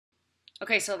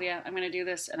Okay, Sylvia, I'm going to do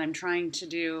this, and I'm trying to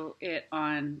do it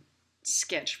on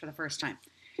Sketch for the first time.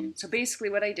 So basically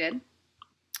what I did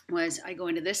was I go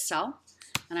into this cell,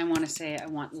 and I want to say I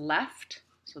want left,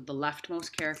 so the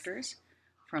leftmost characters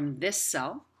from this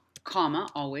cell, comma,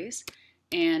 always.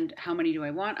 And how many do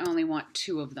I want? I only want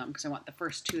 2 of them because I want the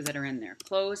first 2 that are in there.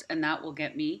 Close, and that will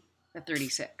get me the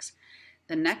 36.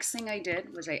 The next thing I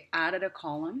did was I added a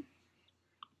column,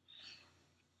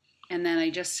 and then I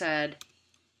just said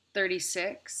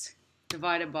 36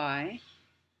 divided by,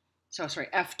 so sorry,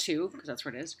 F2, because that's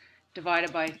what it is,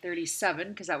 divided by 37,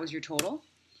 because that was your total.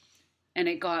 And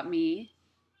it got me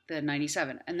the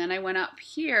 97. And then I went up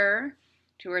here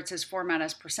to where it says format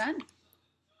as percent.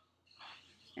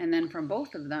 And then from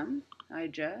both of them, I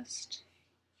just,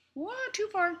 whoa, too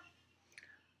far.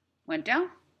 Went down.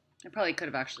 I probably could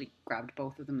have actually grabbed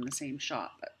both of them in the same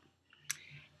shot, but,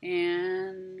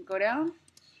 and go down,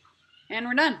 and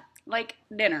we're done, like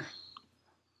dinner.